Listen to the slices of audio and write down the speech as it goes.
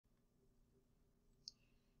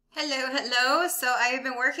Hello. So I have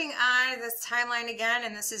been working on this timeline again,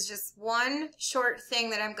 and this is just one short thing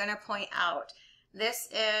that I'm going to point out. This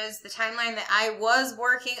is the timeline that I was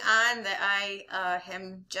working on, that I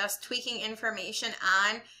am just tweaking information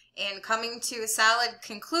on and coming to solid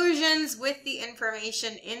conclusions with the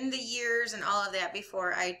information in the years and all of that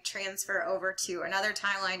before I transfer over to another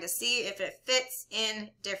timeline to see if it fits in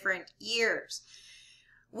different years.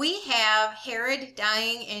 We have Herod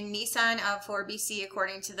dying in Nisan of 4 BC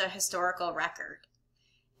according to the historical record.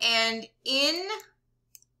 And in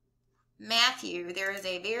Matthew, there is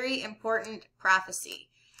a very important prophecy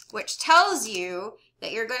which tells you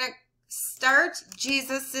that you're going to start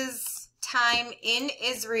Jesus's time in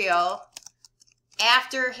Israel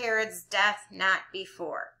after Herod's death, not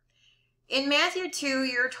before. In Matthew 2,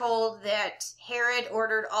 you're told that Herod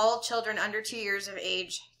ordered all children under 2 years of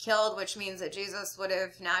age killed, which means that Jesus would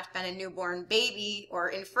have not been a newborn baby, or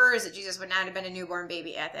infers that Jesus would not have been a newborn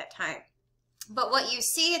baby at that time. But what you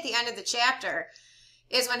see at the end of the chapter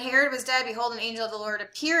is when Herod was dead, behold, an angel of the Lord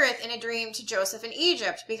appeareth in a dream to Joseph in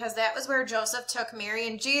Egypt, because that was where Joseph took Mary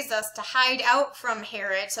and Jesus to hide out from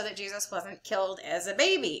Herod so that Jesus wasn't killed as a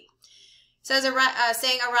baby. It says,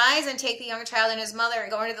 saying, Arise and take the young child and his mother and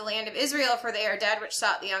go into the land of Israel, for they are dead which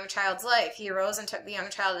sought the young child's life. He arose and took the young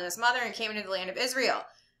child and his mother and came into the land of Israel.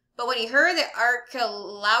 But when he heard that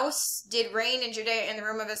Archelaus did reign in Judea in the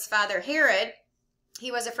room of his father Herod,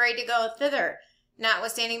 he was afraid to go thither.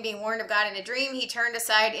 Notwithstanding being warned of God in a dream, he turned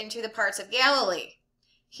aside into the parts of Galilee.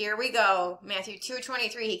 Here we go, Matthew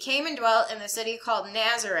 2:23. He came and dwelt in the city called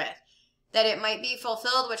Nazareth, that it might be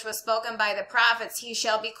fulfilled which was spoken by the prophets, he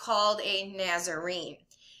shall be called a Nazarene.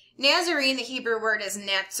 Nazarene, the Hebrew word is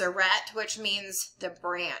Nazareth, which means the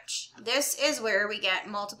branch. This is where we get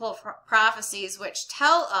multiple prophecies which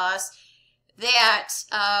tell us that,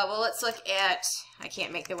 well, let's look at, I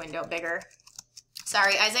can't make the window bigger.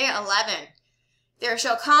 Sorry, Isaiah 11. There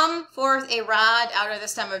shall come forth a rod out of the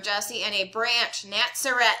stem of Jesse, and a branch,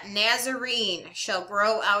 Nazarene, shall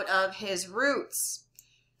grow out of his roots.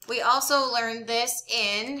 We also learned this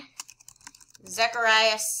in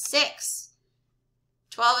Zechariah 6,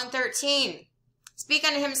 12 and 13. Speak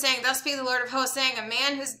unto him, saying, Thus speak the Lord of hosts, saying,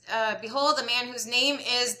 Behold, a man whose name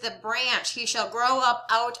is the branch, he shall grow up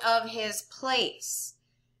out of his place.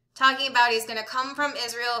 Talking about he's going to come from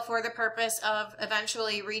Israel for the purpose of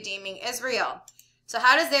eventually redeeming Israel. So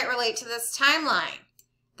how does that relate to this timeline?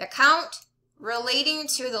 The count relating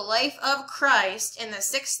to the life of Christ in the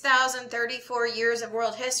 6,034 years of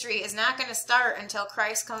world history is not going to start until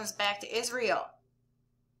Christ comes back to Israel.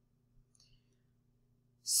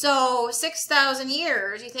 So 6,000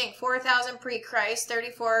 years, you think 4,000 pre-Christ,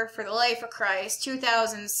 34 for the life of Christ,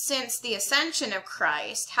 2,000 since the ascension of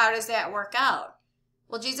Christ. How does that work out?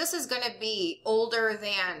 Well, Jesus is going to be older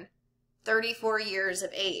than 34 years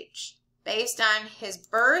of age. Based on his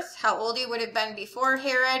birth, how old he would have been before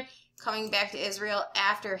Herod, coming back to Israel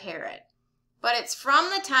after Herod. But it's from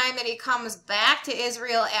the time that he comes back to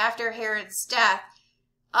Israel after Herod's death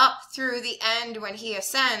up through the end when he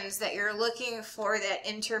ascends that you're looking for that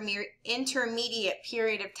intermediate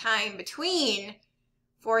period of time between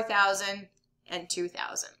 4,000 and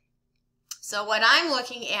 2,000. So what I'm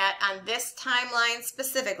looking at on this timeline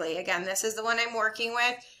specifically, again, this is the one I'm working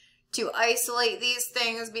with, to isolate these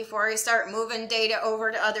things before I start moving data over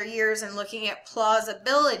to other years and looking at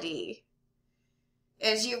plausibility,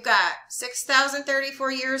 is you've got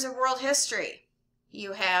 6,034 years of world history.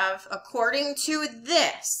 You have, according to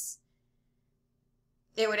this,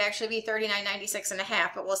 it would actually be 3996 and a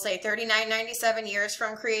half, but we'll say 3997 years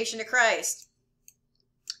from creation to Christ.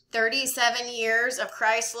 37 years of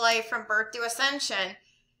Christ's life from birth to ascension,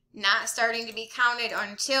 not starting to be counted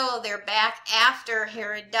until they're back after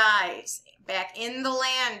Herod dies, back in the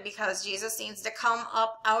land, because Jesus needs to come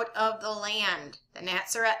up out of the land. The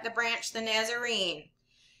Nazareth, the branch, the Nazarene.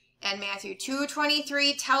 And Matthew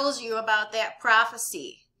 2:23 tells you about that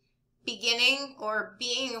prophecy beginning or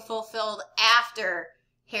being fulfilled after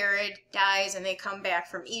Herod dies and they come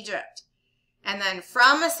back from Egypt. And then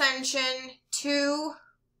from ascension to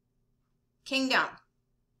kingdom,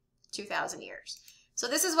 2,000 years. So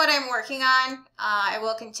this is what I'm working on. I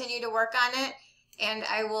will continue to work on it, and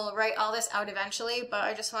I will write all this out eventually, but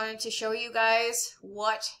I just wanted to show you guys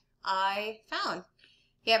what I found.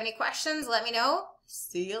 If you have any questions, let me know.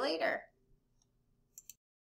 See you later.